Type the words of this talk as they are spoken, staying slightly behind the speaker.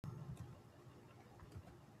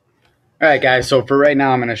All right, guys. So for right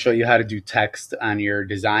now, I'm going to show you how to do text on your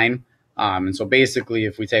design. And so basically,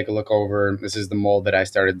 if we take a look over, this is the mold that I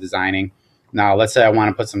started designing. Now, let's say I want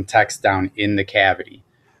to put some text down in the cavity.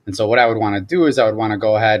 And so what I would want to do is I would want to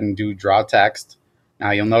go ahead and do draw text.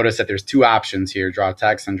 Now, you'll notice that there's two options here, draw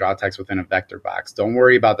text and draw text within a vector box. Don't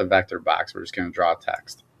worry about the vector box. We're just going to draw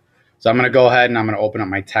text. So I'm going to go ahead and I'm going to open up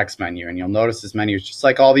my text menu. And you'll notice this menu is just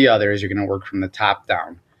like all the others. You're going to work from the top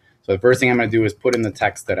down. So the first thing I'm going to do is put in the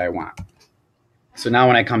text that I want. So now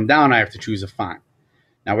when I come down, I have to choose a font.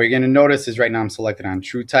 Now what you're going to notice is right now I'm selected on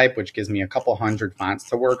TrueType, which gives me a couple hundred fonts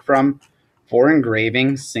to work from. For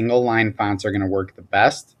engraving, single line fonts are going to work the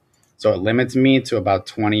best. So it limits me to about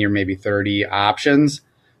 20 or maybe 30 options.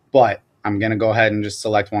 But I'm going to go ahead and just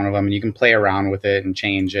select one of them, and you can play around with it and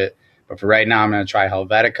change it. But for right now, I'm going to try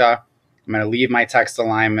Helvetica. I'm going to leave my text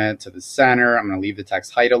alignment to the center. I'm going to leave the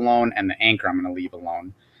text height alone, and the anchor I'm going to leave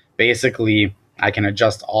alone. Basically, I can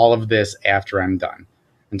adjust all of this after I'm done.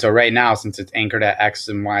 And so right now, since it's anchored at X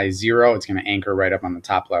and Y 0, it's going to anchor right up on the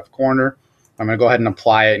top left corner. I'm going to go ahead and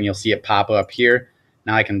apply it, and you'll see it pop up here.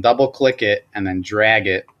 Now I can double click it and then drag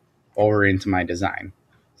it over into my design.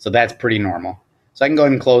 So that's pretty normal. So I can go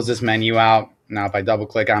ahead and close this menu out. Now if I double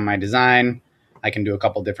click on my design, I can do a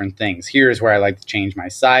couple different things. Here's where I like to change my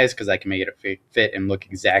size because I can make it fit and look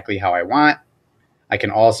exactly how I want. I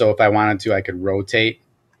can also, if I wanted to, I could rotate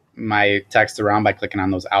my text around by clicking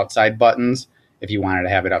on those outside buttons. If you wanted to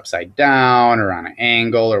have it upside down or on an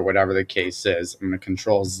angle or whatever the case is, I'm going to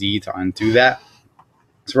Control Z to undo that.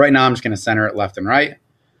 So right now I'm just going to center it left and right.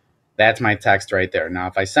 That's my text right there. Now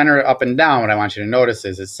if I center it up and down, what I want you to notice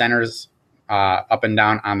is it centers up and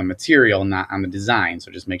down on the material, not on the design.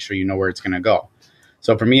 So just make sure you know where it's going to go.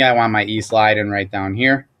 So for me, I want my E slide in right down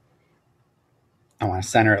here. I want to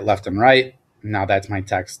center it left and right. Now that's my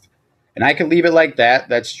text. And I could leave it like that.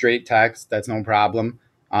 That's straight text. That's no problem.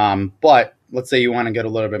 But let's say you want to get a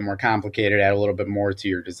little bit more complicated, add a little bit more to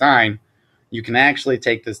your design. You can actually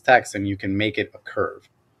take this text and you can make it a curve.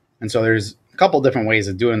 And so there's a couple different ways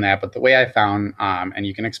of doing that. But the way I found, and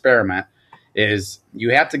you can experiment, is you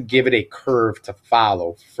have to give it a curve to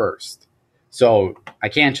follow first. So I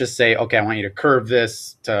can't just say, okay, I want you to curve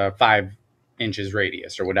this to 5 inches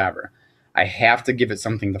radius or whatever. I have to give it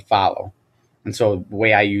something to follow. And so the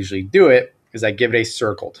way I usually do it is I give it a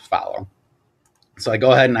circle to follow. So I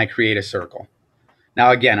go ahead and I create a circle.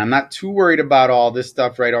 Now, again, I'm not too worried about all this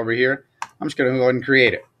stuff right over here. I'm just going to go ahead and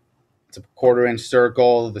create it. It's a 1/4 inch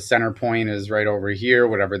circle. The center point is right over here,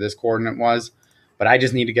 whatever this coordinate was. But I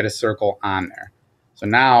just need to get a circle on there. So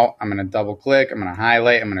now I'm going to double click. I'm going to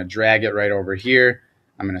highlight. I'm going to drag it right over here.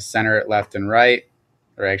 I'm going to center it left and right.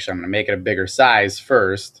 Or actually, I'm going to make it a bigger size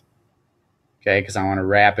first. Okay, because I want to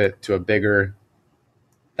wrap it to a bigger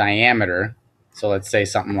diameter. So let's say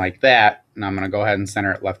something like that. And I'm going to go ahead and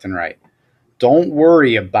center it left and right. Don't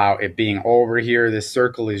worry about it being over here. This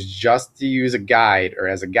circle is just to use a guide or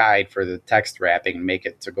as a guide for the text wrapping and make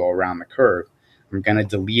it to go around the curve. I'm going to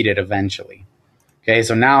delete it eventually. Okay,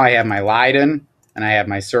 so now I have my Leiden and I have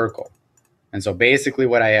my circle. And so basically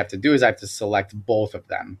what I have to do is I have to select both of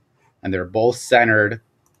them. And they're both centered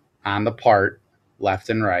on the part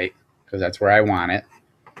left and right because that's where I want it.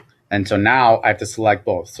 And so now I have to select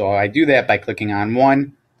both. So I do that by clicking on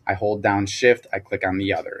one, I hold down Shift, I click on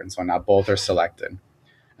the other. And so now both are selected.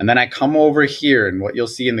 And then I come over here, and what you'll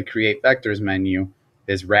see in the Create Vectors menu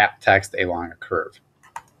is Wrap Text Along a Curve.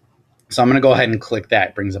 So I'm going to go ahead and click that.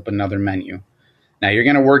 It brings up another menu. Now you're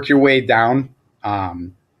going to work your way down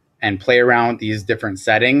and play around with these different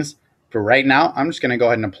settings. For right now, I'm just going to go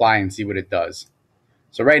ahead and apply and see what it does.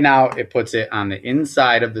 So right now, it puts it on the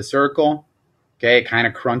inside of the circle. Okay, it kind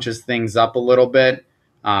of crunches things up a little bit.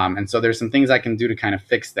 And so there's some things I can do to kind of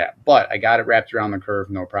fix that. But I got it wrapped around the curve,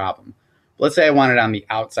 no problem. But let's say I want it on the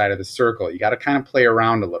outside of the circle. You got to kind of play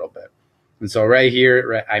around a little bit. And so right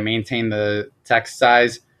here, I maintain the text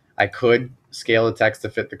size. I could scale the text to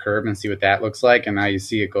fit the curve and see what that looks like. And now you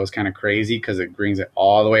see it goes kind of crazy because it brings it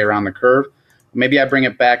all the way around the curve. Maybe I bring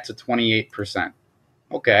it back to 28%.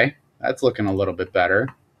 Okay, that's looking a little bit better.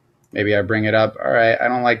 Maybe I bring it up. All right, I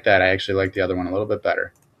don't like that. I actually like the other one a little bit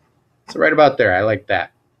better. So right about there, I like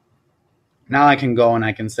that. Now I can go and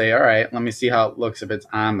I can say, all right, let me see how it looks if it's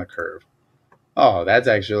on the curve. Oh, that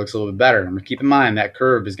actually looks a little bit better. And keep in mind that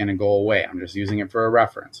curve is going to go away. I'm just using it for a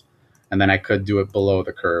reference. And then I could do it below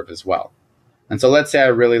the curve as well. And so let's say I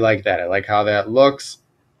really like that. I like how that looks.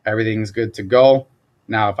 Everything's good to go.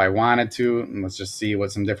 Now, if I wanted to, let's just see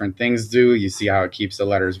what some different things do. You see how it keeps the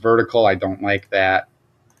letters vertical. I don't like that.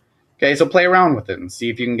 Okay, so play around with it and see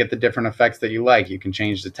if you can get the different effects that you like. You can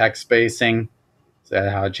change the text spacing. So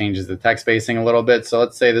how it changes the text spacing a little bit. So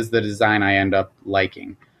let's say this is the design I end up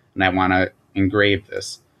liking. and I want to engrave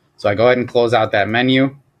this. So I go ahead and close out that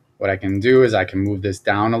menu. What I can do is I can move this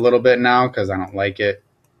down a little bit now because I don't like it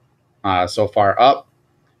so far up.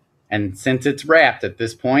 And since it's wrapped at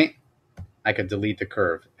this point, I could delete the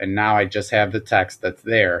curve. And now I just have the text that's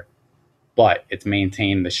there, but it's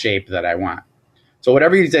maintained the shape that I want. So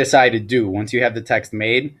whatever you decide to do, once you have the text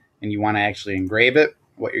made and you want to actually engrave it,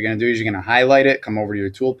 what you're going to do is you're going to highlight it, come over to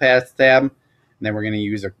your toolpaths tab, and then we're going to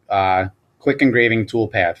use a quick engraving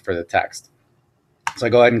toolpath for the text. So I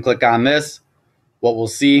go ahead and click on this. What we'll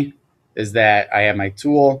see is that I have my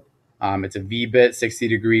tool. It's a V-bit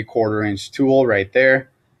 60-degree quarter-inch tool right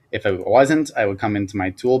there. If it wasn't, I would come into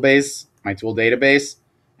my tool database,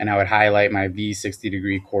 and I would highlight my V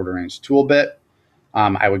 60-degree quarter-inch tool bit.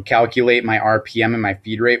 I would calculate my RPM and my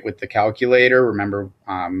feed rate with the calculator. Remember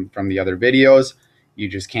from the other videos, you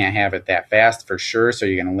just can't have it that fast for sure, so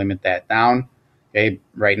you're going to limit that down. Okay,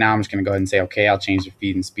 right now I'm just going to go ahead and say, okay, I'll change the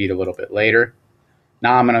feed and speed a little bit later.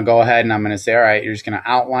 Now I'm going to go ahead and I'm going to say, all right, you're just going to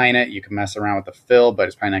outline it. You can mess around with the fill, but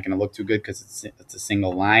it's probably not going to look too good because it's a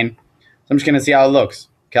single line. So I'm just going to see how it looks.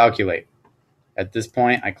 Calculate. At this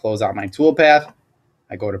point, I close out my toolpath.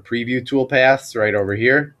 I go to preview toolpaths right over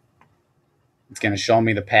here. It's going to show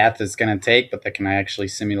me the path it's going to take, but that can actually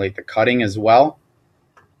simulate the cutting as well.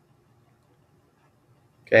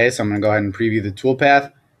 Okay, so I'm going to go ahead and preview the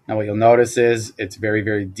toolpath. Now what you'll notice is it's very,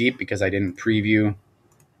 very deep because I didn't preview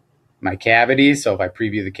my cavity. So if I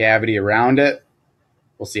preview the cavity around it,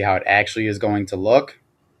 we'll see how it actually is going to look.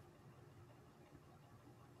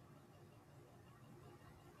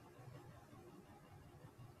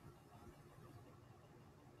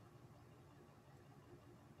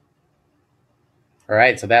 All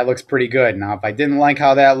right, so that looks pretty good. Now, if I didn't like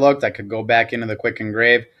how that looked, I could go back into the quick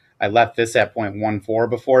engrave. I left this at 0.14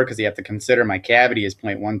 before because you have to consider my cavity is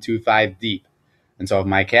 0.125 deep. And so if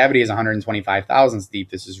my cavity is 125 thousandths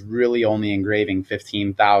deep, this is really only engraving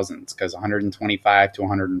 15 thousandths because 125 to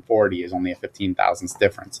 140 is only a 15 thousandths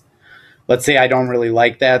difference. Let's say I don't really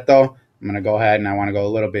like that though. I'm going to go ahead and I want to go a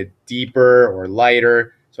little bit deeper or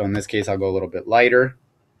lighter. So in this case, I'll go a little bit lighter.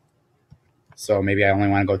 So maybe I only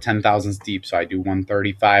want to go 10 thousandths deep. So I do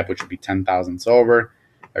 135, which would be 10 thousandths over.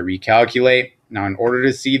 I recalculate. Now, in order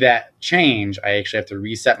to see that change, I actually have to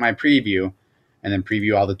reset my preview and then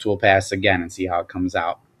preview all the toolpaths again and see how it comes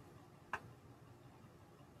out.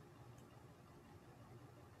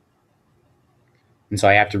 And so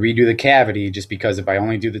I have to redo the cavity just because if I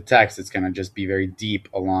only do the text, it's going to just be very deep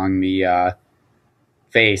along the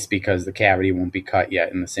face because the cavity won't be cut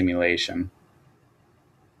yet in the simulation.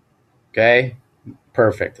 Okay,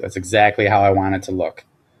 perfect. That's exactly how I want it to look.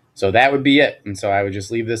 So that would be it. And so I would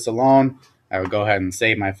just leave this alone. I would go ahead and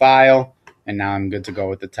save my file, and now I'm good to go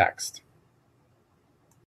with the text.